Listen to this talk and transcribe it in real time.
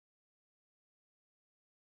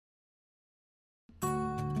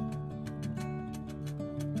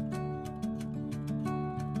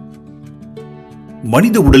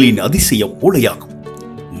மனித உடலின் அதிசயம் மூளையாகும்.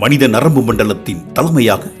 மனித நரம்பு மண்டலத்தின்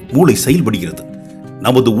தலைமையாக மூளை செயல்படுகிறது.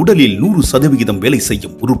 நமது உடலில் 100% வேலை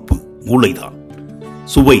செய்யும் உறுப்பு மூளைதான்.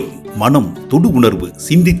 சுவை, மனம், தொடு உணர்வு,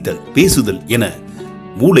 சிந்தித்தல், பேசுதல் என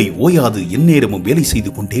மூளை ஓயாது எந்நேரமும் வேலை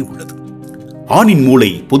செய்து கொண்டே உள்ளது. ஆணின்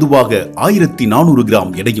மூளை பொதுவாக 1400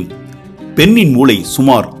 கிராம் எடையும், பெண்ணின் மூளை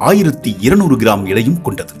சுமார் 1200 கிராம் எடையும்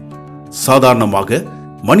கொண்டது. சாதாரணமாக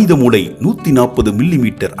மனித மூளை 140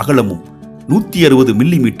 மில்லிமீட்டர் அகலமும் 160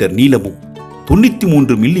 மில்லிமீட்டர் நீளமும்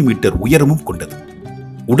 93 மில்லிமீட்டர் உயரமும் கொண்டது.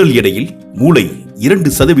 உடல் எடையில் மூளை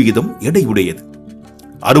 2% எடையுடையது.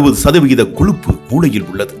 60% கொழுப்பு மூளையில்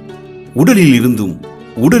உள்ளது.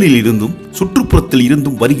 உடலில் இருந்தும் சுற்றுப்புறத்தில்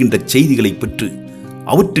இருந்தும் வருகின்ற செய்திகளை பெற்று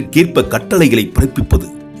அவற்றுக்கேற்ப கட்டளைகளை பிறப்பிப்பது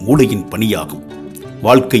மூளையின் பணியாகும்.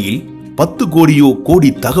 வாழ்க்கையில் 10 கோடி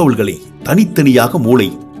தகவல்களை தனித்தனியாக மூளை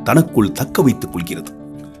தனக்குள் தக்க வைத்துக் கொள்கிறது.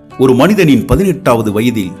 ஒரு மனிதனின் 18வது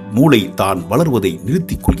வயதில் மூளை தான் வளர்வதை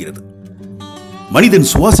நிறுத்திக் கொள்கிறது. மனிதன்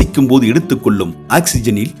சுவாசிக்கும் போது எடுத்துக்கொள்ளும்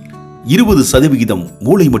ஆக்சிஜனில் 20%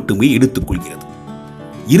 மூளை மட்டுமே எடுத்துக்கொள்கிறது.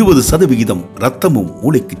 20% இரத்தமும்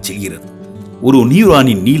மூளைக்கு செல்கிறது. ஒரு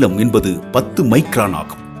நியூரானின் நீளம் என்பது 10 மைக்ரான்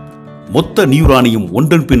ஆகும். மொத்த நியூரானையும்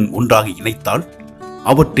ஒன்றன் பின் ஒன்றாக இணைத்தால்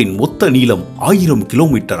அவற்றின் மொத்த நீளம் 1000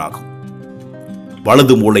 கிலோமீட்டர் ஆகும்.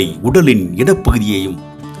 வலது மூளை உடலின் இடப்பகுதியையும்,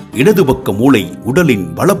 இடது பக்க மூளை உடலின்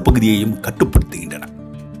வலப்பகுதியையும் கட்டுப்படுத்துகின்றன.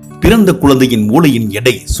 பிறந்த குழந்தையின் மூளையின்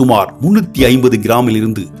எடை சுமார் 350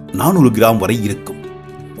 கிராமிலிருந்து 400 கிராம் வரை இருக்கும்.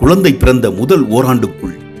 குழந்தை பிறந்த முதல்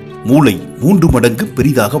ஓராண்டுக்குள் மூளை 3 மடங்கு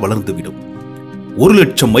பெரிதாக வளர்ந்துவிடும்.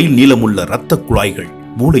 1,00,000 மைல் நீளமுள்ள இரத்த குழாய்கள்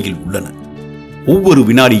மூளையில் உள்ளன. ஒவ்வொரு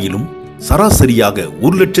வினாடியிலும் சராசரியாக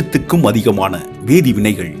 1,00,000க்கும் அதிகமான வேதி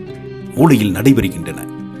வினைகள் மூளையில் நடைபெறுகின்றன.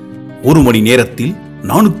 ஒரு மணி நேரத்தில்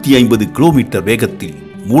 450 கிலோமீட்டர் வேகத்தில்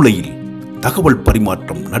மூளையில் தகவல்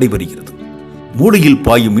பரிமாற்றம் நடைபெறுகிறது. மூளையில்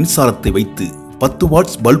பாயும் மின்சாரத்தை வைத்து 10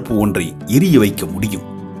 வாட்ஸ் பல்பு ஒன்றை எரிய வைக்க முடியும்.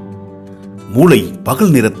 மூளை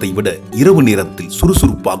பகல் நேரத்தை விட இரவு நேரத்தில்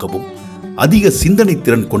சுறுசுறுப்பாகவும் அதிக சிந்தனை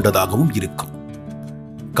திறன் கொண்டதாகவும் இருக்கும்.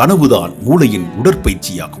 கனவுதான் மூளையின்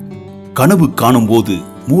உடற்பயிற்சியாகும். கனவு காணும் போது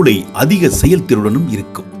மூளை அதிக செயல்திறனும்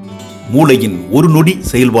இருக்கும். மூளையின் ஒரு நொடி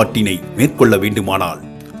செயல்பாட்டினை மேற்கொள்ள வேண்டுமானால்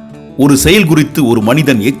ஒரு செயல் குறித்து ஒரு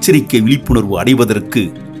மனிதன் எச்சரிக்கை விழிப்புணர்வு அடைவதற்கு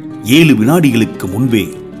 7 வினாடிகளுக்கு முன்பே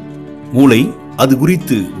மூளை அது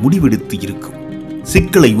குறித்து முடிவெடுத்து இருக்கும்.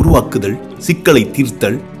 சிக்கலை உருவாக்குதல், சிக்கலை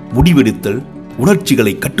தீர்த்தல், முடிவெடுத்தல்,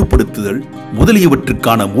 உணர்ச்சிகளை கட்டுப்படுத்துதல்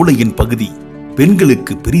முதலியவற்றுக்கான மூளையின் பகுதி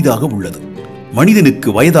பெண்களுக்கு பெரிதாக உள்ளது. மனிதனுக்கு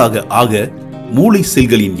வயதாக ஆக மூளை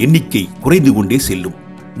செல்களின் எண்ணிக்கை குறைந்து கொண்டே செல்லும்.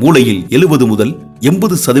 மூளையில் 70 முதல்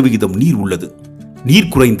 80% நீர் உள்ளது.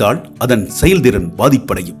 நீர் குறைந்தால் அதன் செயல்திறன்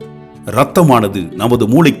பாதிப்படையும். இரத்தமானது நமது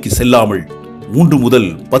மூளைக்கு செல்லாமல் 3 முதல்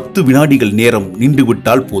 10 வினாடிகள் நேரம்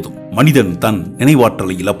நின்றுவிட்டால் போதும், மனிதன் தன்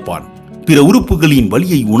நினைவாற்றலை இழப்பான். பிற உறுப்புகளின்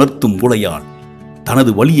வலியை உணர்த்தும் மூளையால்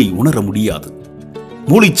தனது வலியை உணர முடியாது.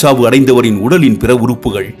 மூளைச்சாவு அடைந்தவரின் உடலின் பிற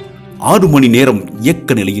உறுப்புகள் 6 மணி நேரம்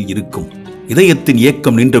இயக்க நிலையில் இருக்கும். இதயத்தின்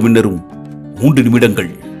இயக்கம் நின்ற பின்னரும் 3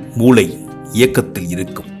 நிமிடங்கள் மூளை இயக்கத்தில்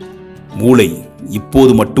இருக்கும். மூளை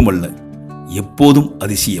இப்போது மட்டுமல்ல, எப்போதும்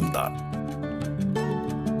அதிசயம்தான்.